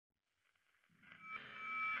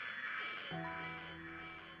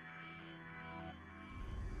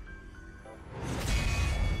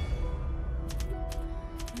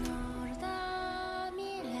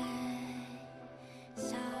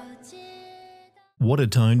What a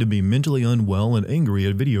time to be mentally unwell and angry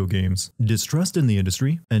at video games. Distrust in the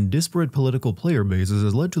industry and disparate political player bases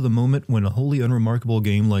has led to the moment when a wholly unremarkable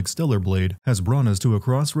game like Stellar Blade has brought us to a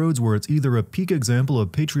crossroads where it's either a peak example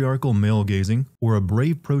of patriarchal male-gazing or a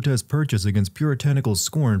brave protest purchase against puritanical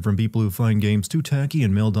scorn from people who find games too tacky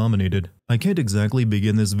and male-dominated. I can't exactly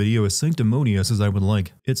begin this video as sanctimonious as I would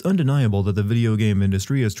like. It's undeniable that the video game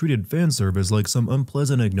industry has treated fan service like some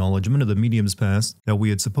unpleasant acknowledgement of the medium's past that we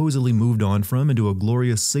had supposedly moved on from into a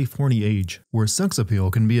glorious safe horny age, where sex appeal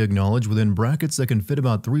can be acknowledged within brackets that can fit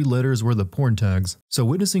about 3 letters worth of porn tags. So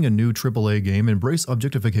witnessing a new AAA game embrace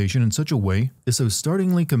objectification in such a way is so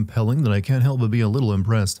startlingly compelling that I can't help but be a little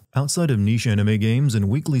impressed. Outside of niche anime games and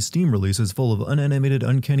weekly Steam releases full of unanimated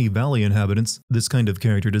Uncanny Valley inhabitants, this kind of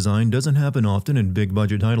character design doesn't happen often in big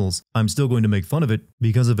budget titles. I'm still going to make fun of it,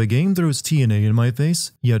 because if a game throws TNA in my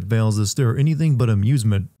face, yet fails to stir anything but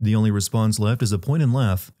amusement, the only response left is a point and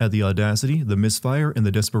laugh at the audacity, the misfire, and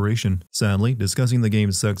the desperation. Sadly, discussing the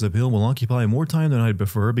game's sex appeal will occupy more time than I'd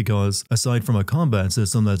prefer because, aside from a combat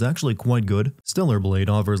system that's actually quite good, Stellar Blade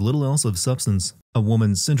offers little else of substance. A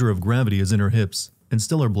woman's center of gravity is in her hips, and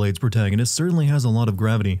Stellar Blade's protagonist certainly has a lot of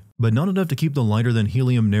gravity, but not enough to keep the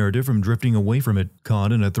lighter-than-helium narrative from drifting away from it,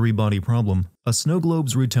 caught in a 3-body problem. A snow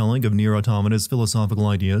globe's retelling of NieR Automata's philosophical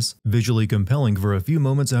ideas, visually compelling for a few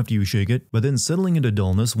moments after you shake it, but then settling into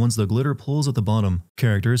dullness once the glitter pulls at the bottom.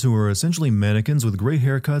 Characters who are essentially mannequins with great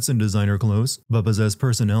haircuts and designer clothes, but possess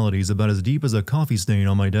personalities about as deep as a coffee stain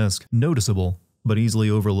on my desk. Noticeable, but easily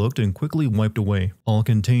overlooked and quickly wiped away, all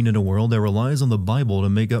contained in a world that relies on the Bible to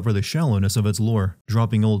make up for the shallowness of its lore,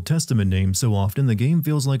 dropping Old Testament names so often the game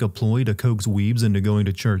feels like a ploy to coax weebs into going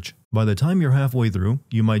to church. By the time you're halfway through,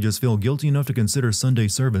 you might just feel guilty enough to consider Sunday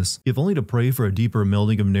service, if only to pray for a deeper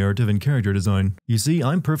melding of narrative and character design. You see,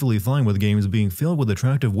 I'm perfectly fine with games being filled with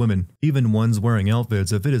attractive women, even ones wearing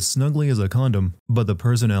outfits that fit as snugly as a condom, but the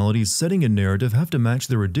personalities, setting, and narrative have to match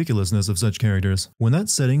the ridiculousness of such characters. When that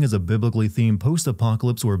setting is a biblically themed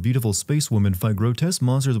post-apocalypse where beautiful space women fight grotesque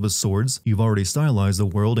monsters with swords, you've already stylized the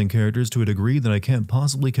world and characters to a degree that I can't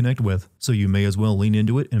possibly connect with, so you may as well lean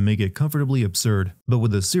into it and make it comfortably absurd. But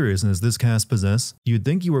with the seriousness this cast possess, you'd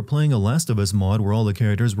think you were playing a Last of Us mod where all the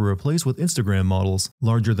characters were replaced with Instagram models.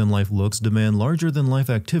 Larger-than-life looks demand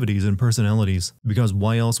larger-than-life activities and personalities, because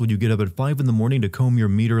why else would you get up at 5 in the morning to comb your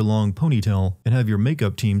meter-long ponytail and have your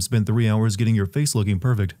makeup team spend 3 hours getting your face looking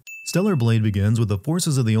perfect? Stellar Blade begins with the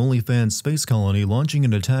forces of the OnlyFans space colony launching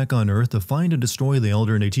an attack on Earth to find and destroy the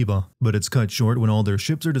Elder Natiba, but it's cut short when all their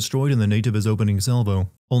ships are destroyed and the native is opening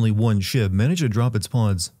salvo. Only one ship managed to drop its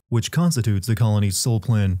pods, which constitutes the colony's sole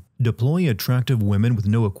plan: deploy attractive women with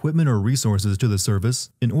no equipment or resources to the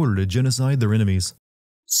surface in order to genocide their enemies.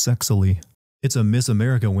 Sexily. It's a Miss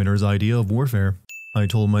America winner's idea of warfare. I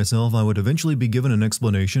told myself I would eventually be given an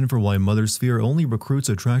explanation for why Mother Sphere only recruits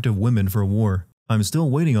attractive women for war. I'm still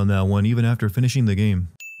waiting on that one even after finishing the game.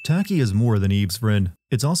 Tacky is more than Eve's friend.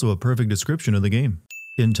 It's also a perfect description of the game.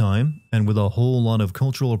 In time, and with a whole lot of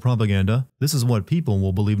cultural propaganda, this is what people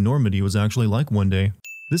will believe Normandy was actually like one day.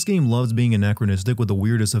 This game loves being anachronistic with the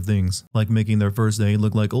weirdest of things, like making their first day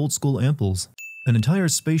look like old-school amples. An entire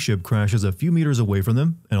spaceship crashes a few meters away from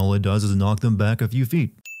them, and all it does is knock them back a few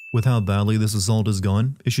feet. With how badly this assault has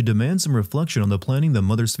gone, it should demand some reflection on the planning the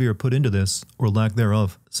Mother Sphere put into this, or lack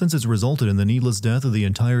thereof, since it's resulted in the needless death of the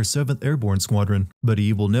entire 7th Airborne Squadron. But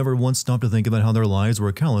Eve will never once stop to think about how their lives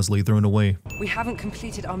were callously thrown away. We haven't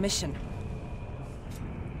completed our mission.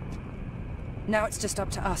 Now it's just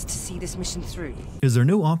up to us to see this mission through. Is there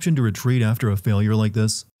no option to retreat after a failure like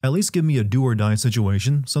this? At least give me a do-or-die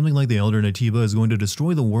situation, something like the Elder Natiba is going to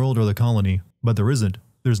destroy the world or the colony. But there isn't.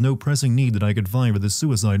 There's no pressing need that I could find for this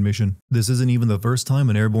suicide mission. This isn't even the first time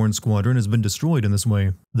an airborne squadron has been destroyed in this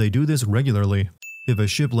way. They do this regularly. If a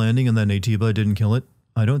ship landing on that Natiba didn't kill it,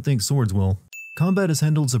 I don't think swords will. Combat is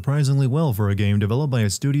handled surprisingly well for a game developed by a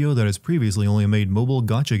studio that has previously only made mobile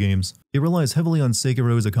gacha games. It relies heavily on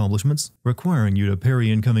Sekiro's accomplishments, requiring you to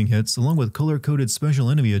parry incoming hits along with color-coded special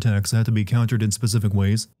enemy attacks that have to be countered in specific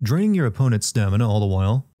ways, draining your opponent's stamina all the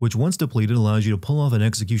while, which once depleted allows you to pull off an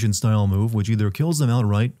execution-style move which either kills them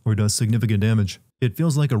outright or does significant damage. It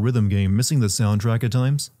feels like a rhythm game missing the soundtrack at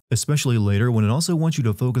times, especially later when it also wants you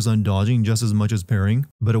to focus on dodging just as much as parrying,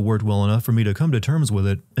 but it worked well enough for me to come to terms with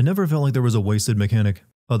it. It never felt like there was a wasted mechanic.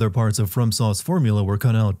 Other parts of FromSoft's formula were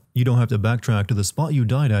cut out. You don't have to backtrack to the spot you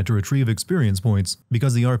died at to retrieve experience points,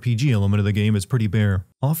 because the RPG element of the game is pretty bare,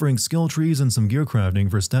 offering skill trees and some gear crafting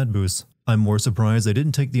for stat boosts. I'm more surprised they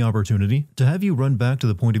didn't take the opportunity to have you run back to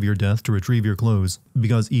the point of your death to retrieve your clothes,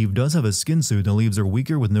 because Eve does have a skin suit that leaves her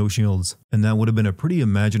weaker with no shields, and that would have been a pretty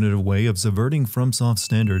imaginative way of subverting FromSoft's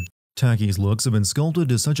standard. Taki's looks have been sculpted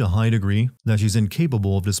to such a high degree that she's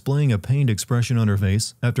incapable of displaying a pained expression on her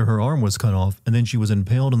face after her arm was cut off and then she was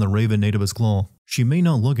impaled on the Raven Nativa's claw. She may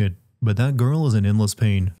not look it, but that girl is in endless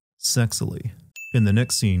pain. Sexily. In the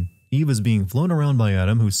next scene, Eve is being flown around by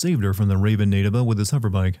Adam, who saved her from the Raven Nativa with his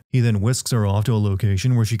hoverbike. He then whisks her off to a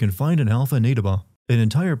location where she can find an Alpha Nativa. An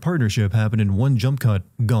entire partnership happened in one jump cut.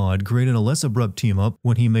 God created a less abrupt team-up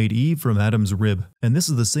when he made Eve from Adam's rib. And this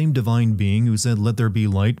is the same divine being who said let there be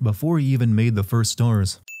light before he even made the first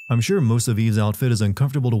stars. I'm sure most of Eve's outfit is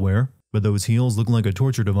uncomfortable to wear, but those heels look like a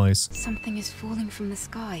torture device. Something is falling from the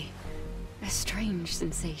sky. A strange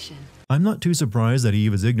sensation. I'm not too surprised that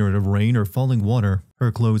Eve is ignorant of rain or falling water.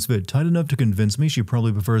 Her clothes fit tight enough to convince me she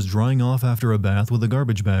probably prefers drying off after a bath with a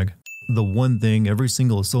garbage bag. The one thing every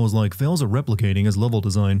single Souls-like fails at replicating is level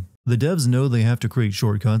design. The devs know they have to create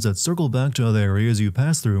shortcuts that circle back to other areas you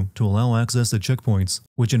pass through to allow access to checkpoints,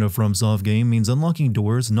 which in a FromSoft game means unlocking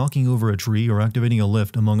doors, knocking over a tree, or activating a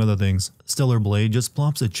lift, among other things. Stellar Blade just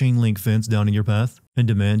plops a chain link fence down in your path and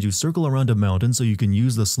demands you circle around a mountain so you can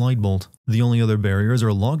use the slide bolt. The only other barriers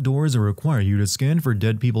are locked doors or require you to scan for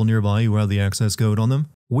dead people nearby who have the access code on them.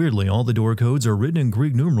 Weirdly, all the door codes are written in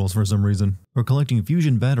Greek numerals for some reason, or collecting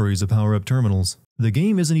fusion batteries to power up terminals. The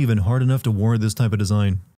game isn't even hard enough to warrant this type of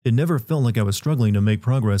design. It never felt like I was struggling to make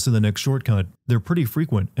progress to the next shortcut. They're pretty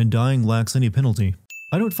frequent, and dying lacks any penalty.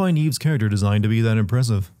 I don't find Eve's character design to be that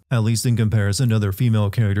impressive, at least in comparison to other female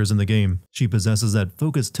characters in the game. She possesses that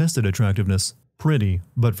focus-tested attractiveness. Pretty,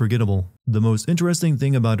 but forgettable. The most interesting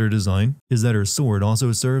thing about her design is that her sword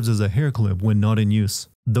also serves as a hair clip when not in use.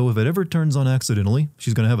 Though if it ever turns on accidentally,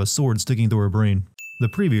 she's gonna have a sword sticking through her brain. The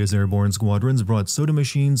previous airborne squadrons brought soda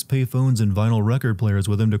machines, payphones, and vinyl record players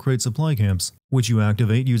with them to create supply camps, which you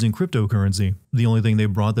activate using cryptocurrency. The only thing they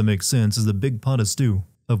brought that makes sense is the big pot of stew,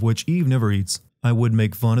 of which Eve never eats. I would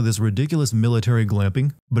make fun of this ridiculous military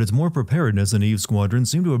glamping, but it's more preparedness than Eve's squadron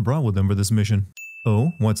seem to have brought with them for this mission.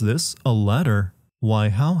 Oh, what's this? A ladder? Why,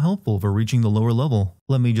 how helpful for reaching the lower level.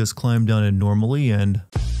 Let me just climb down it normally and...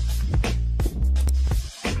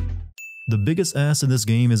 The biggest ass in this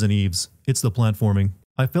game isn't Eve's, it's the platforming.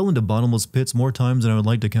 I fell into bottomless pits more times than I would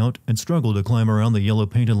like to count and struggled to climb around the yellow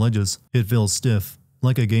painted ledges. It feels stiff,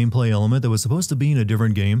 like a gameplay element that was supposed to be in a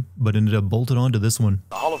different game, but ended up bolted onto this one.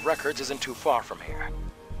 The Hall of Records isn't too far from here,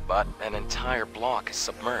 but an entire block is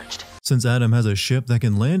submerged. Since Adam has a ship that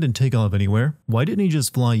can land and take off anywhere, why didn't he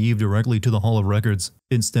just fly Eve directly to the Hall of Records?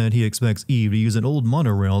 Instead, he expects Eve to use an old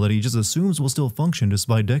monorail that he just assumes will still function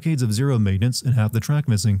despite decades of zero maintenance and half the track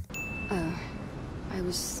missing. I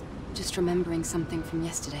was just remembering something from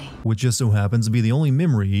yesterday. Which just so happens to be the only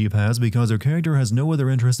memory Eve has because her character has no other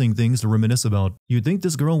interesting things to reminisce about. You'd think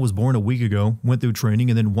this girl was born a week ago, went through training,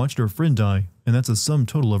 and then watched her friend die, and that's a sum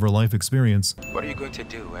total of her life experience. What are you going to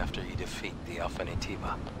do after you defeat the Alpha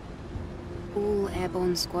Nativa? All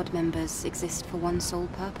airborne squad members exist for one sole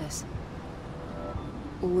purpose.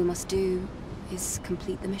 All we must do is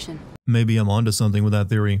complete the mission. Maybe I'm onto something with that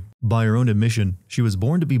theory. By her own admission, she was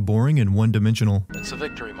born to be boring and one-dimensional. It's a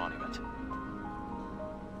victory monument.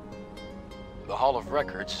 The Hall of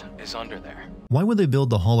Records is under there. Why would they build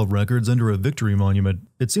the Hall of Records under a victory monument?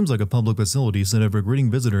 It seems like a public facility set up for greeting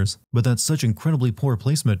visitors, but that's such incredibly poor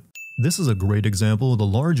placement. This is a great example of the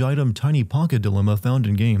large item tiny pocket dilemma found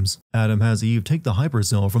in games. Adam has Eve take the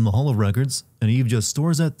hypercell from the Hall of Records, and Eve just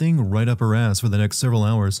stores that thing right up her ass for the next several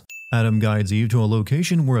hours. Adam guides Eve to a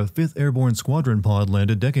location where a 5th Airborne Squadron pod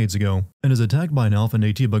landed decades ago, and is attacked by an Alpha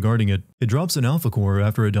Nativa guarding it. It drops an Alpha Core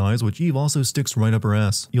after it dies, which Eve also sticks right up her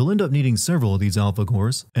ass. You'll end up needing several of these Alpha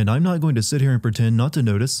Cores, and I'm not going to sit here and pretend not to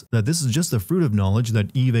notice that this is just the fruit of knowledge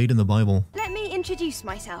that Eve ate in the Bible. Let me introduce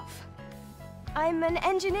myself. I'm an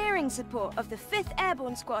engineering support of the 5th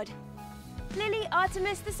Airborne Squad. Lily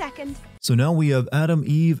Artemis II. So now we have Adam,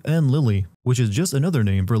 Eve, and Lily, which is just another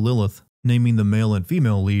name for Lilith. Naming the male and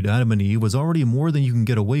female lead Adam and Eve was already more than you can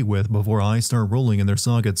get away with before eyes start rolling in their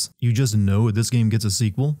sockets. You just know if this game gets a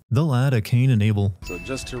sequel, they'll add a Cain and Abel. So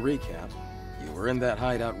just to recap, you were in that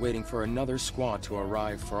hideout waiting for another squad to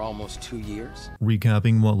arrive for almost 2 years?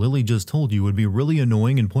 Recapping what Lily just told you would be really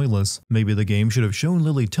annoying and pointless. Maybe the game should have shown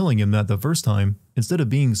Lily telling him that the first time, instead of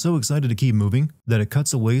being so excited to keep moving, that it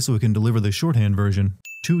cuts away so it can deliver the shorthand version.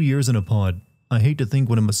 2 years in a pod. I hate to think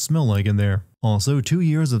what it must smell like in there. Also, 2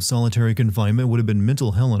 years of solitary confinement would have been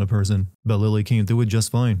mental hell on a person, but Lily came through it just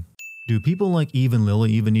fine. Do people like Eve and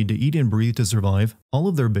Lily even need to eat and breathe to survive? All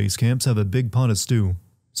of their base camps have a big pot of stew,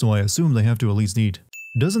 so I assume they have to at least eat.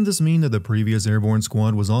 Doesn't this mean that the previous airborne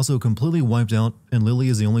squad was also completely wiped out and Lily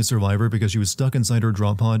is the only survivor because she was stuck inside her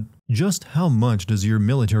drop pod? Just how much does your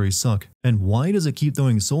military suck? And why does it keep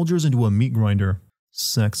throwing soldiers into a meat grinder?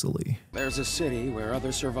 sexily. There's a city where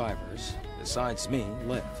other survivors, besides me,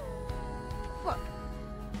 live. What?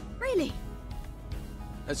 Really?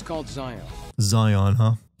 It's called Zion. Zion,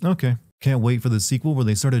 huh? Okay. Can't wait for the sequel where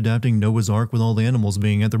they start adapting Noah's Ark with all the animals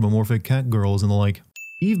being anthropomorphic cat girls and the like.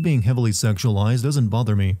 Eve being heavily sexualized doesn't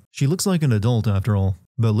bother me. She looks like an adult after all.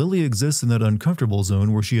 But Lily exists in that uncomfortable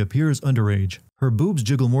zone where she appears underage. Her boobs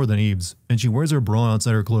jiggle more than Eve's, and she wears her bra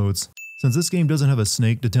outside her clothes. Since this game doesn't have a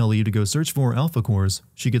snake to tell Eve to go search for alpha cores,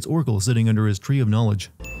 she gets Oracle sitting under his tree of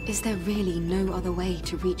knowledge. Is there really no other way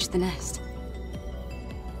to reach the nest?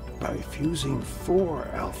 By fusing 4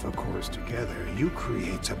 alpha cores together, you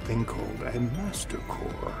create something called a master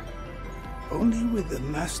core. Only with the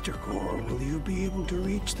master core will you be able to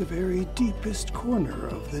reach the very deepest corner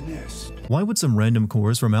of the nest. Why would some random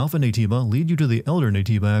cores from Alpha Naytiba lead you to the Elder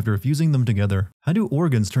Naytiba after fusing them together? How do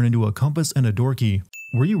organs turn into a compass and a door key?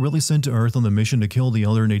 Were you really sent to Earth on the mission to kill the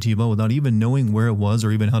Elder Naytiba without even knowing where it was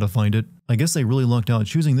or even how to find it? I guess they really lucked out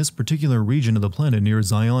choosing this particular region of the planet near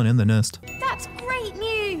Zion and the nest. That's great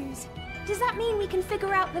news! Does that mean we can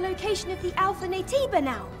figure out the location of the Alpha Naytiba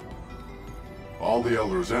now? All the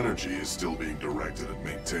Elder's energy is still being directed at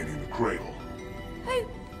maintaining the cradle.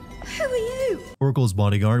 Who are you? Oracle's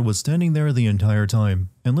bodyguard was standing there the entire time,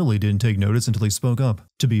 and Lily didn't take notice until he spoke up.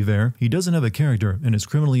 To be fair, he doesn't have a character and is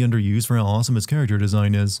criminally underused for how awesome his character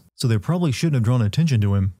design is, so they probably shouldn't have drawn attention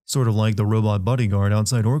to him. Sort of like the robot bodyguard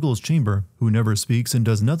outside Oracle's chamber, who never speaks and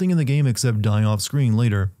does nothing in the game except die off screen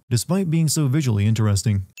later, despite being so visually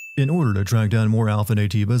interesting. In order to track down more Alpha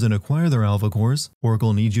Naytibas and acquire their Alpha Cores,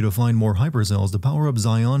 Oracle needs you to find more hypercells to power up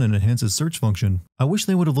Zion and enhance his search function. I wish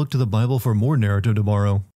they would have looked to the Bible for more narrative to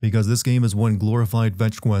borrow, because this game is one glorified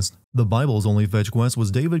fetch quest. The Bible's only fetch quest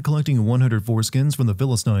was David collecting 100 foreskins from the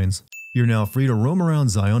Philistines. You're now free to roam around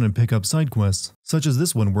Zion and pick up side quests, such as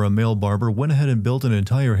this one where a male barber went ahead and built an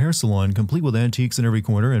entire hair salon complete with antiques in every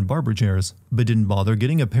corner and barber chairs, but didn't bother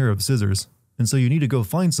getting a pair of scissors. And so you need to go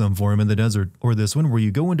find some for him in the desert, or this one where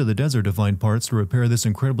you go into the desert to find parts to repair this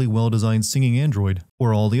incredibly well-designed singing android,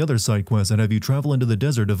 or all the other side quests that have you travel into the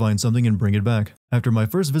desert to find something and bring it back. After my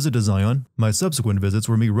first visit to Zion, my subsequent visits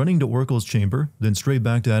were me running to Oracle's chamber, then straight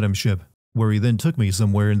back to Adam's ship, where he then took me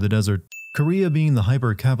somewhere in the desert. Korea being the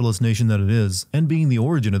hyper-capitalist nation that it is, and being the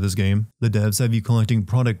origin of this game, the devs have you collecting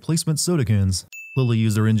product placement soda cans. Lily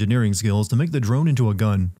used her engineering skills to make the drone into a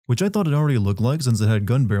gun, which I thought it already looked like since it had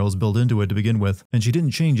gun barrels built into it to begin with, and she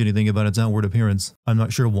didn't change anything about its outward appearance. I'm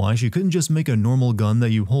not sure why she couldn't just make a normal gun that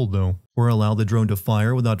you hold though, or allow the drone to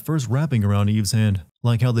fire without first wrapping around Eve's hand,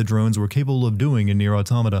 like how the drones were capable of doing in NieR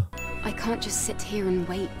Automata. I can't just sit here and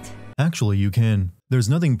wait. Actually, you can. There's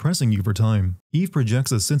nothing pressing you for time. Eve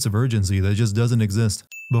projects a sense of urgency that just doesn't exist.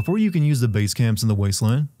 Before you can use the base camps in the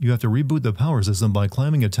wasteland, you have to reboot the power system by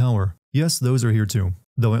climbing a tower. Yes, those are here too,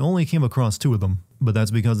 though I only came across 2 of them, but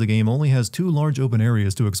that's because the game only has 2 large open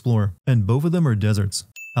areas to explore, and both of them are deserts.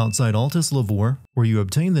 Outside Altus Lavore, where you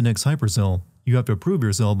obtain the next hypercell, you have to prove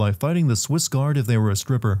yourself by fighting the Swiss guard if they were a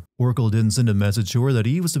stripper. Oracle didn't send a message to her that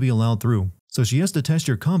Eve was to be allowed through, so she has to test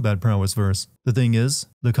your combat prowess first. The thing is,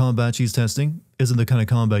 the combat she's testing isn't the kind of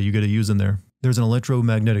combat you get to use in there. There's an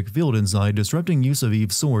electromagnetic field inside disrupting use of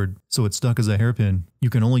Eve's sword, so it's stuck as a hairpin.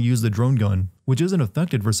 You can only use the drone gun, which isn't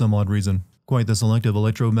affected for some odd reason. Quite the selective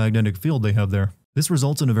electromagnetic field they have there. This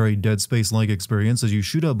results in a very Dead Space-like experience as you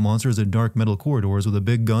shoot up monsters in dark metal corridors with a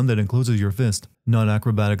big gun that encloses your fist, not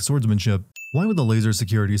acrobatic swordsmanship. Why would the laser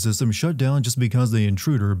security system shut down just because the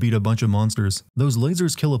intruder beat a bunch of monsters? Those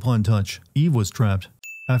lasers kill upon touch. Eve was trapped.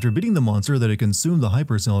 After beating the monster that had consumed the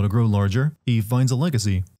hypercell to grow larger, Eve finds a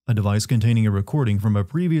legacy, a device containing a recording from a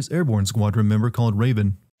previous airborne squadron member called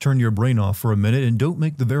Raven. Turn your brain off for a minute and don't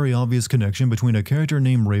make the very obvious connection between a character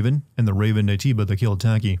named Raven and the Raven Naytiba that killed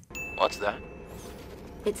Taki. What's that?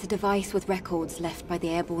 It's a device with records left by the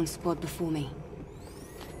airborne squad before me.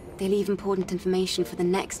 They leave important information for the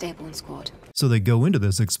next airborne squad. So they go into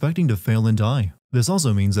this expecting to fail and die. This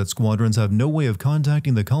also means that squadrons have no way of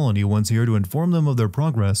contacting the colony once here to inform them of their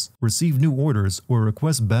progress, receive new orders, or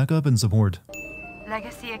request backup and support.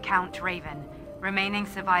 Legacy account Raven. Remaining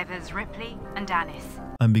survivors Ripley and Anis.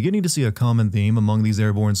 I'm beginning to see a common theme among these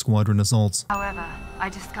airborne squadron assaults. However, I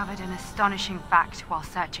discovered an astonishing fact while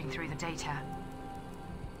searching through the data.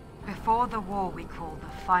 Before the war we call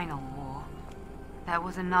the Final War, there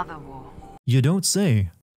was another war. You don't say.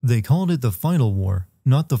 They called it the Final War,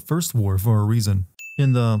 not the First War for a reason.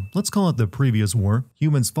 In the, let's call it the previous war,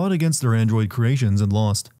 humans fought against their android creations and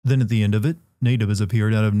lost. Then at the end of it, natives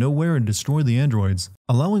appeared out of nowhere and destroyed the androids,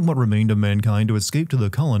 allowing what remained of mankind to escape to the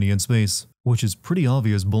colony in space. which is pretty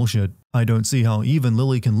obvious bullshit. I don't see how Eve and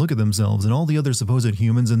Lily can look at themselves and all the other supposed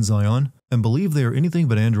humans in Zion and believe they are anything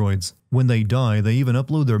but androids. When they die, they even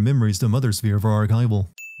upload their memories to Mothersphere for archival.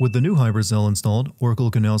 With the new hypercell installed, Oracle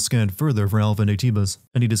can now scan further for alpha natibas,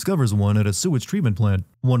 and he discovers one at a sewage treatment plant.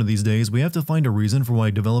 One of these days, we have to find a reason for why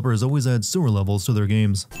developers always add sewer levels to their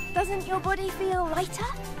games. Doesn't your body feel lighter?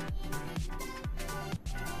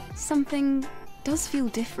 Something does feel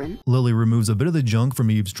different. Lily removes a bit of the junk from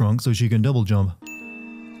Eve's trunk so she can double jump.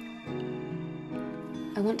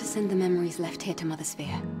 I want to send the memories left here to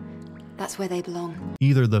Mothersphere. That's where they belong.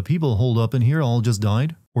 Either the people holed up in here all just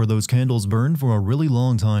died, or those candles burned for a really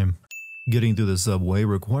long time. Getting through the subway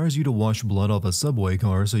requires you to wash blood off a subway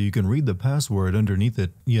car so you can read the password underneath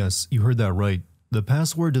it. Yes, you heard that right. The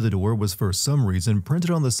password to the door was for some reason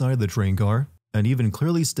printed on the side of the train car, and even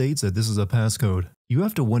clearly states that this is a passcode. You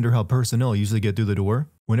have to wonder how personnel used to get through the door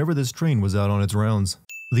whenever this train was out on its rounds.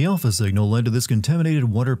 The alpha signal led to this contaminated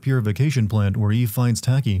water purification plant where Eve finds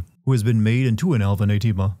Taki, who has been made into an alpha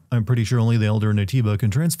natiba. I'm pretty sure only the elder natiba can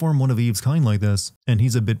transform one of Eve's kind like this, and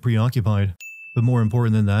he's a bit preoccupied. But more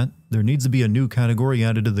important than that, there needs to be a new category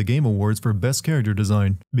added to the Game Awards for Best Character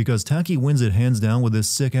Design, because Taki wins it hands down with this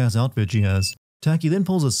sick-ass outfit she has. Taki then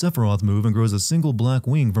pulls a Sephiroth move and grows a single black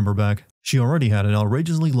wing from her back. She already had an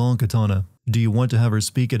outrageously long katana. Do you want to have her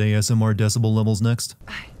speak at ASMR decibel levels next?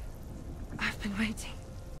 I've been waiting.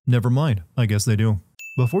 Never mind, I guess they do.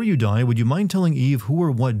 Before you die, would you mind telling Eve who or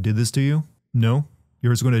what did this to you? No?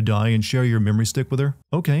 You're just going to die and share your memory stick with her?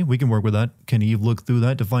 Okay, we can work with that. Can Eve look through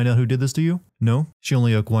that to find out who did this to you? No? She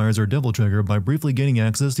only acquires her devil trigger by briefly gaining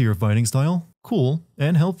access to your fighting style? Cool,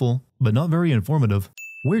 and helpful, but not very informative.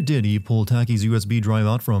 Where did Eve pull Taki's USB drive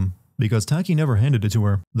out from? Because Taki never handed it to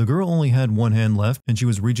her. The girl only had one hand left and she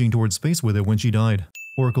was reaching towards space with it when she died.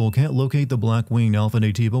 Oracle can't locate the black-winged alpha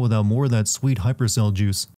natiba without more of that sweet hypercell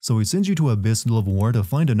juice, so he sends you to Abyss of War to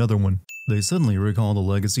find another one. They suddenly recall the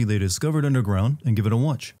legacy they discovered underground and give it a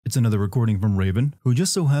watch. It's another recording from Raven, who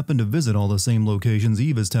just so happened to visit all the same locations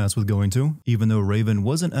Eve is tasked with going to, even though Raven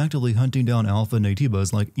wasn't actively hunting down alpha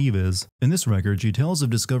natibas like Eve is. In this record, she tells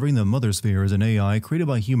of discovering the Mothersphere as an AI created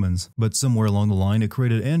by humans, but somewhere along the line it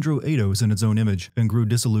created Andro Eidos in its own image, and grew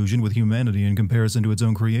disillusioned with humanity in comparison to its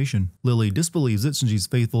own creation. Lily disbelieves it since she's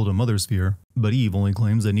faithful to Mothersphere, but Eve only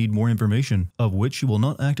claims they need more information, of which she will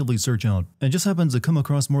not actively search out, and just happens to come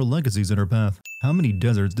across more legacies in her path. How many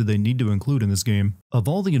deserts did they need to include in this game? Of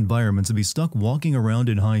all the environments to be stuck walking around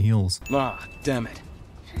in high heels. Ah, damn it.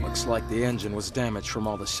 Looks like the engine was damaged from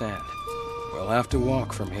all the sand. We'll have to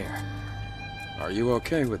walk from here. Are you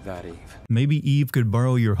okay with that, Eve? Maybe Eve could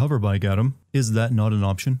borrow your hoverbike, Adam. Is that not an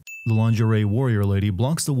option? The lingerie warrior lady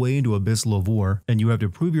blocks the way into Abyss of War, and you have to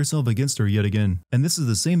prove yourself against her yet again. And this is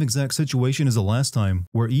the same exact situation as the last time,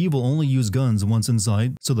 where Eve will only use guns once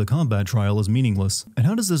inside, so the combat trial is meaningless. And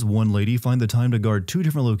how does this one lady find the time to guard two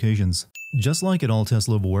different locations? Just like at all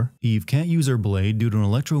Tesla War, Eve can't use her blade due to an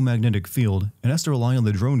electromagnetic field and has to rely on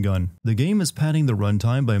the drone gun. The game is padding the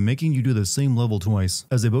runtime by making you do the same level twice,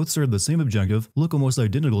 as they both serve the same objective, look almost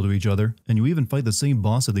identical to each other, and you even fight the same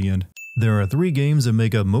boss at the end. There are 3 games that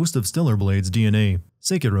make up most of Stellar Blade's DNA.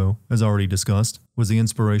 Sekiro, as already discussed, was the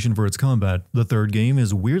inspiration for its combat. The third game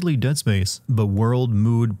is weirdly Dead Space, but world,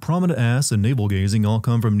 mood, prominent ass, and navel-gazing all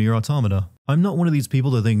come from NieR Automata. I'm not one of these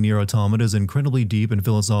people that think NieR Automata is incredibly deep and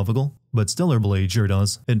philosophical, but Stellar Blade sure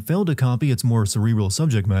does. It failed to copy its more cerebral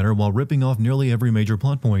subject matter while ripping off nearly every major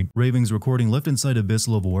plot point. Raven's recording left inside Abyss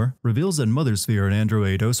of War reveals that Mothersphere and Andro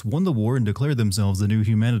Eidos won the war and declared themselves the new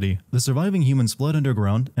humanity. The surviving humans fled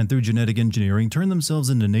underground and through genetic engineering turned themselves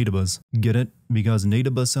into natibas. Get it? Because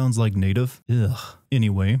natiba sounds like native? Ugh.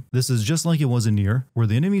 Anyway, this is just like it was in NieR, where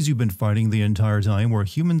the enemies you've been fighting the entire time were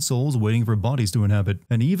human souls waiting for bodies to inhabit.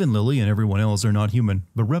 And even Lily and everyone else are not human,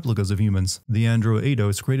 but replicas of humans. The Andro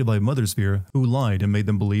Eidos created by Mothersphere, who lied and made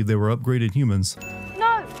them believe they were upgraded humans.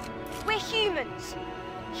 No! We're humans!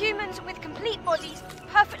 Humans with complete bodies,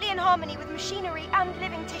 perfectly in harmony with machinery and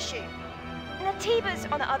living tissue. Natibas,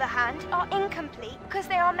 on the other hand, are incomplete because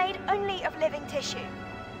they are made only of living tissue.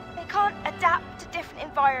 They can't adapt to different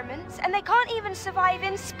environments, and they can't even survive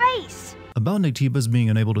in space. About natibas being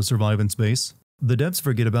unable to survive in space, the devs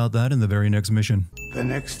forget about that in the very next mission. The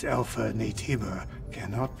next Alpha Natiba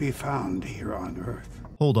cannot be found here on Earth.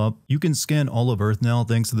 Hold up, you can scan all of Earth now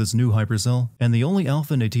thanks to this new hypercell, and the only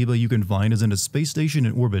Alpha Natiba you can find is in a space station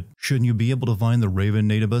in orbit. Shouldn't you be able to find the Raven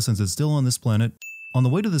Natiba since it's still on this planet? On the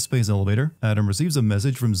way to the space elevator, Adam receives a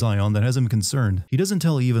message from Zion that has him concerned. He doesn't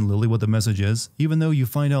tell Eve and Lily what the message is, even though you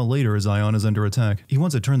find out later Zion is under attack. He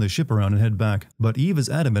wants to turn the ship around and head back, but Eve is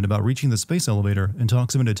adamant about reaching the space elevator and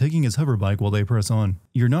talks him into taking his hoverbike while they press on.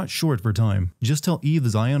 You're not short for time. Just tell Eve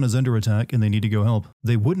Zion is under attack and they need to go help.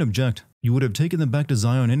 They wouldn't object. You would have taken them back to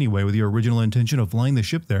Zion anyway with your original intention of flying the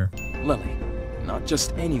ship there. Lily, not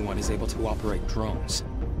just anyone is able to operate drones.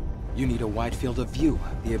 You need a wide field of view,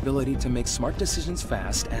 the ability to make smart decisions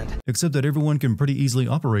fast, and... Except that everyone can pretty easily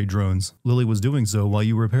operate drones. Lily was doing so while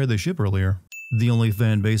you repaired the ship earlier. The only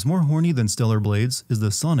fanbase more horny than Stellar Blades is the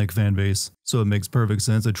Sonic fanbase, so it makes perfect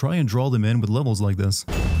sense to try and draw them in with levels like this.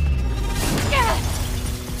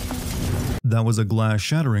 That was a glass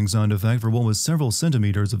shattering sound effect for what was several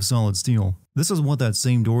centimeters of solid steel. This is what that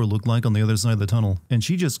same door looked like on the other side of the tunnel, and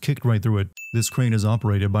she just kicked right through it. This crane is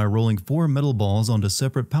operated by rolling 4 metal balls onto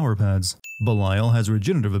separate power pads. Belial has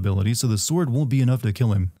regenerative ability, so the sword won't be enough to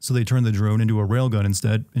kill him, so they turn the drone into a railgun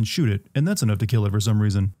instead and shoot it, and that's enough to kill it for some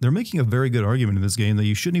reason. They're making a very good argument in this game that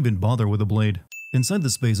you shouldn't even bother with a blade. Inside the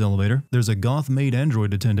space elevator, there's a goth-made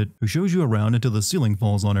android attendant who shows you around until the ceiling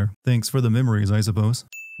falls on her. Thanks for the memories, I suppose.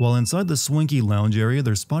 While inside the swanky lounge area,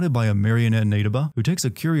 they're spotted by a marionette Natiba who takes a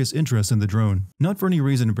curious interest in the drone. Not for any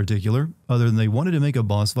reason in particular, other than they wanted to make a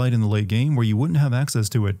boss fight in the late game where you wouldn't have access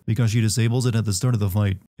to it because she disables it at the start of the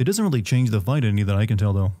fight. It doesn't really change the fight any that I can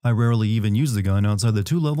tell though. I rarely even use the gun outside the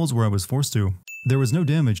 2 levels where I was forced to. There was no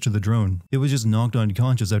damage to the drone. It was just knocked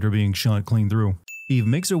unconscious after being shot clean through. Eve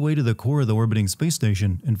makes her way to the core of the orbiting space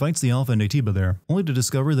station and fights the Alpha Natiba there, only to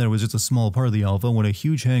discover that it was just a small part of the Alpha when a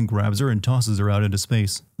huge hand grabs her and tosses her out into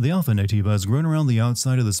space. The Alpha Natiba has grown around the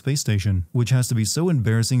outside of the space station, which has to be so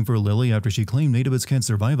embarrassing for Lily after she claimed Natibas can't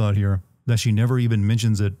survive out here, that she never even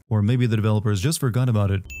mentions it, or maybe the developers just forgot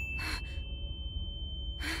about it.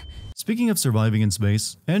 Speaking of surviving in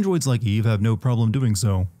space, androids like Eve have no problem doing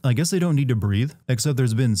so. I guess they don't need to breathe, except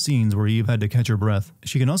there's been scenes where Eve had to catch her breath.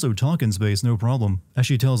 She can also talk in space no problem, as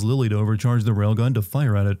she tells Lily to overcharge the railgun to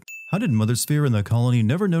fire at it. How did Mother Sphere and the colony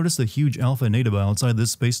never notice the huge Alpha Natiba outside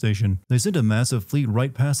this space station? They sent a massive fleet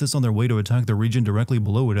right past this on their way to attack the region directly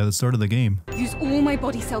below it at the start of the game. Use all my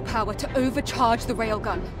body cell power to overcharge the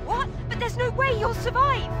railgun. What? But there's no way you'll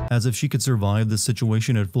survive! As if she could survive this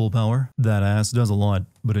situation at full power? That ass does a lot,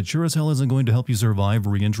 but it sure as hell isn't going to help you survive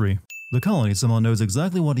re-entry. The colony somehow knows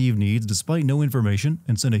exactly what Eve needs despite no information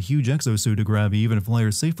and sent a huge exosuit to grab Eve and fly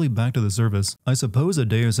her safely back to the surface. I suppose a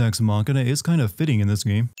Deus Ex Machina is kind of fitting in this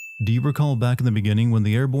game. Do you recall back in the beginning when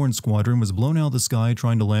the airborne squadron was blown out of the sky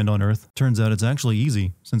trying to land on Earth? Turns out it's actually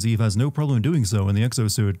easy, since Eve has no problem doing so in the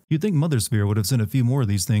exosuit. You'd think Mother Sphere would have sent a few more of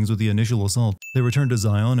these things with the initial assault. They return to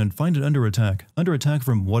Zion and find it under attack. Under attack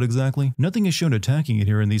from what exactly? Nothing is shown attacking it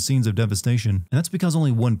here in these scenes of devastation, and that's because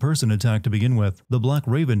only one person attacked to begin with, the Black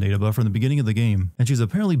Raven Natiba from the beginning of the game, and she's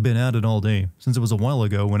apparently been at it all day, since it was a while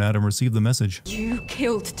ago when Adam received the message. You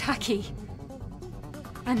killed Taki.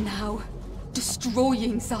 And now,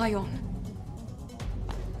 destroying Zion.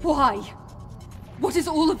 Why? What is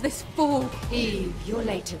all of this for? Eve, you're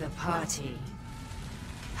late to the party.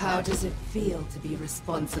 How does it feel to be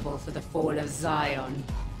responsible for the fall of Zion?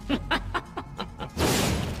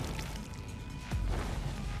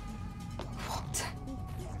 What?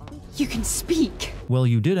 You can speak. Well,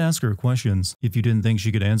 you did ask her questions. If you didn't think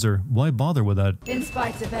she could answer, why bother with that? In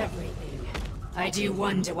spite of everything, I do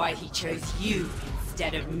wonder why he chose you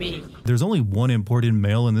instead of me. There's only one important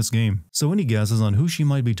male in this game, so any guesses on who she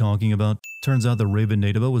might be talking about? Turns out the Raven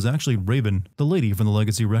Natiba was actually Raven, the lady from the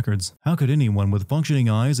Legacy records. How could anyone with functioning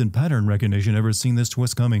eyes and pattern recognition ever seen this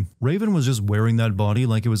twist coming? Raven was just wearing that body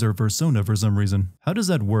like it was her persona for some reason. How does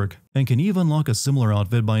that work? And can Eve unlock a similar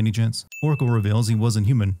outfit by any chance? Oracle reveals he wasn't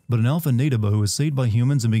human, but an Alpha Natiba who was saved by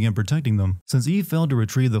humans and began protecting them. Since Eve failed to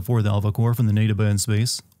retrieve the 4th Alpha Core from the Natiba in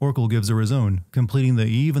space, Oracle gives her his own, completing the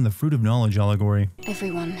Eve and the Fruit of Knowledge allegory.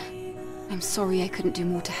 Everyone, I'm sorry I couldn't do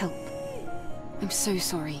more to help. I'm so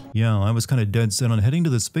sorry. Yeah, I was kinda dead set on heading to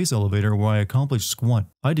the space elevator where I accomplished squat.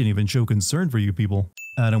 I didn't even show concern for you people.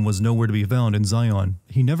 Adam was nowhere to be found in Zion.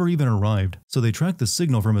 He never even arrived, so they tracked the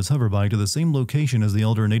signal from his hoverbike to the same location as the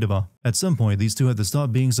Elder Natiba. At some point, these two have to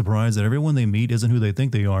stop being surprised that everyone they meet isn't who they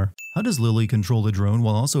think they are. How does Lily control the drone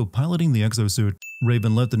while also piloting the exosuit?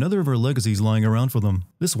 Raven left another of her legacies lying around for them,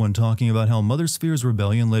 this one talking about how Mother Sphere's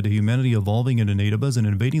rebellion led to humanity evolving into Natibas and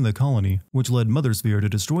invading the colony, which led Mother Sphere to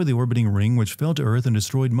destroy the orbiting ring which fell to Earth and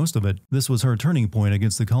destroyed most of it. This was her turning point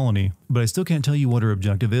against the colony, but I still can't tell you what her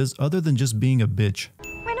objective is other than just being a bitch.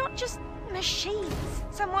 We're not just machines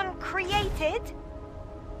someone created.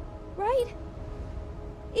 Right?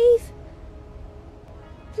 Eve,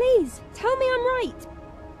 please, tell me I'm right.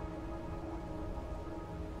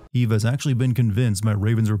 Eve has actually been convinced by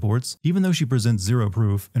Raven's reports, even though she presents zero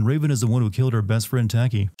proof, and Raven is the one who killed her best friend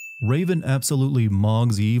Tacky. Raven absolutely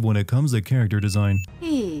mogs Eve when it comes to character design.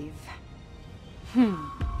 Eve.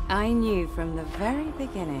 I knew from the very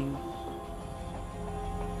beginning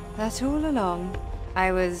that all along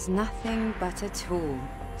I was nothing but a tool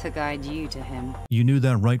to guide you to him. You knew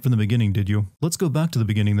that right from the beginning, did you? Let's go back to the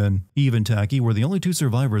beginning then. Eve and Tacky were the only two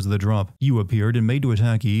survivors of the drop. You appeared and made to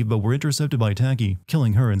attack Eve, but were intercepted by Tacky,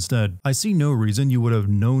 killing her instead. I see no reason you would have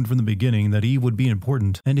known from the beginning that Eve would be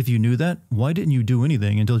important. And if you knew that, why didn't you do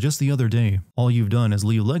anything until just the other day? All you've done is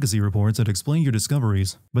leave legacy reports that explain your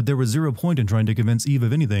discoveries. But there was zero point in trying to convince Eve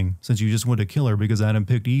of anything, since you just wanted to kill her because Adam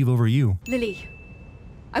picked Eve over you. Lily,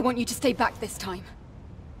 I want you to stay back this time.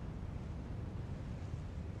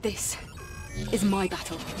 This is my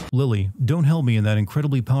battle. Lily, don't help me in that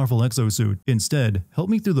incredibly powerful exosuit. Instead, help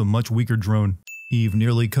me through the much weaker drone. Eve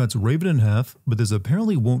nearly cuts Raven in half, but this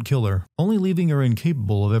apparently won't kill her, only leaving her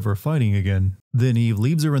incapable of ever fighting again. Then Eve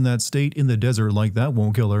leaves her in that state in the desert like that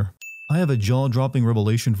won't kill her. I have a jaw-dropping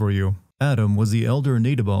revelation for you. Adam was the elder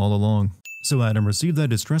Natiba all along. So Adam received that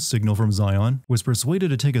distress signal from Zion, was persuaded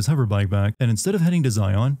to take his hoverbike back, and instead of heading to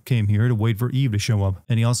Zion, came here to wait for Eve to show up.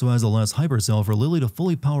 And he also has the last hypercell for Lily to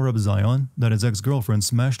fully power up Zion that his ex-girlfriend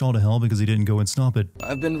smashed all to hell because he didn't go and stop it.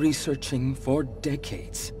 I've been researching for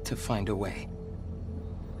decades to find a way.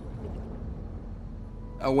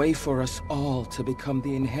 A way for us all to become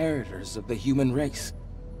the inheritors of the human race.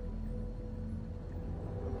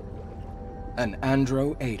 An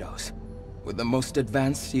Andro Eidos, with the most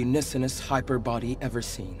advanced unicinous hyperbody ever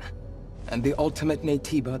seen, and the ultimate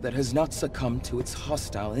Natiba that has not succumbed to its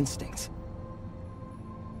hostile instincts.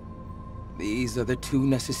 These are the two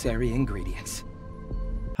necessary ingredients.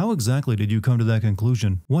 How exactly did you come to that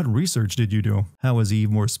conclusion? What research did you do? How is Eve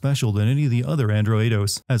more special than any of the other Andro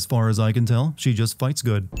Eidos? As far as I can tell, she just fights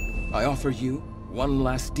good. I offer you one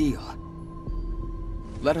last deal.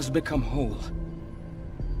 Let us become whole.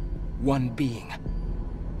 One being.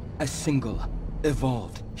 A single,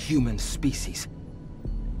 evolved human species.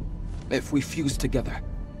 If we fuse together,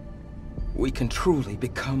 we can truly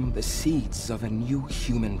become the seeds of a new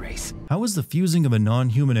human race. How is the fusing of a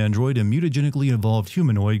non-human android and mutagenically evolved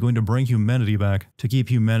humanoid going to bring humanity back? To keep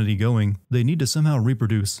humanity going, they need to somehow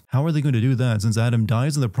reproduce. How are they going to do that since Adam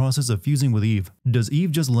dies in the process of fusing with Eve? Does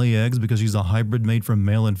Eve just lay eggs because she's a hybrid made from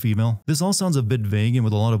male and female? This all sounds a bit vague and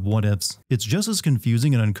with a lot of what-ifs. It's just as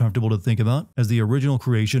confusing and uncomfortable to think about as the original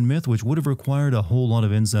creation myth, which would have required a whole lot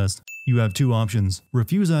of incest. You have two options: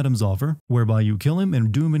 refuse Adam's offer, whereby you kill him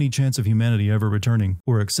and doom any chance of humanity ever returning,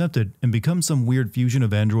 or accept it and become some weird fusion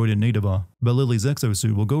of android and Natiba. But Lily's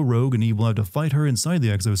exosuit will go rogue and Eve will have to fight her inside the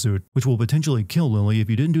exosuit, which will potentially kill Lily if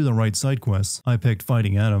you didn't do the right side quests. I picked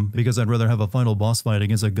fighting Adam because I'd rather have a final boss fight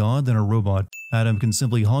against a god than a robot. Adam can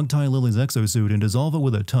simply hog-tie Lily's exosuit and dissolve it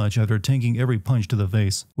with a touch after tanking every punch to the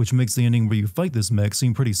face, which makes the ending where you fight this mech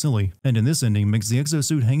seem pretty silly, and in this ending makes the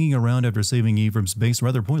exosuit hanging around after saving Eve from space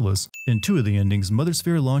rather pointless. In two of the endings, Mother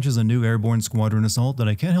Sphere launches a new airborne squadron assault that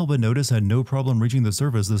I can't help but notice had no problem reaching the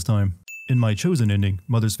surface this time. In my chosen ending,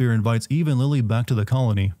 Mother Sphere invites Eve and Lily back to the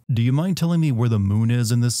colony. Do you mind telling me where the moon is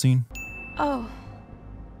in this scene? Oh,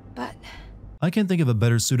 but... I can't think of a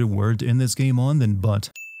better suited word to end this game on than but.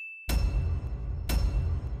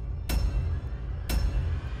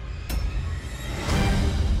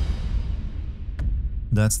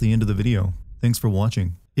 That's the end of the video. Thanks for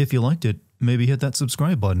watching. If you liked it, maybe hit that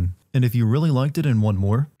subscribe button. And if you really liked it and want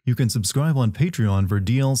more, you can subscribe on Patreon for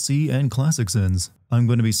DLC and Classic Sins. I'm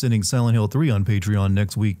going to be sending Silent Hill 3 on Patreon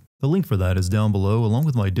next week. The link for that is down below along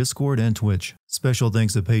with my Discord and Twitch. Special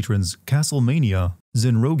thanks to patrons Castlemania,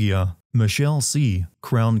 Zenrogia, Michelle C,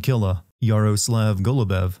 Crown Killa, Yaroslav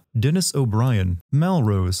Golubev, Dennis O'Brien,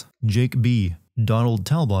 Malrose, Jake B, Donald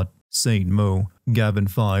Talbot, Saint Mo, Gavin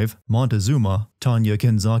 5, Montezuma, Tanya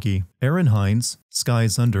Kenzaki, Aaron Hines, Sky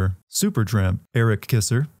Sunder, Supertramp, Eric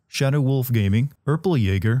Kisser, Shadow Wolf Gaming, Urpel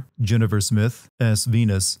Jaeger, Jennifer Smith, S.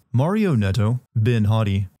 Venus, Mario Neto, Ben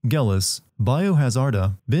Hottie, Gellis,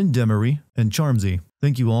 Biohazarda, Ben Demery, and Charmsy.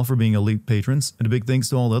 Thank you all for being elite patrons, and a big thanks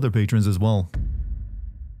to all the other patrons as well.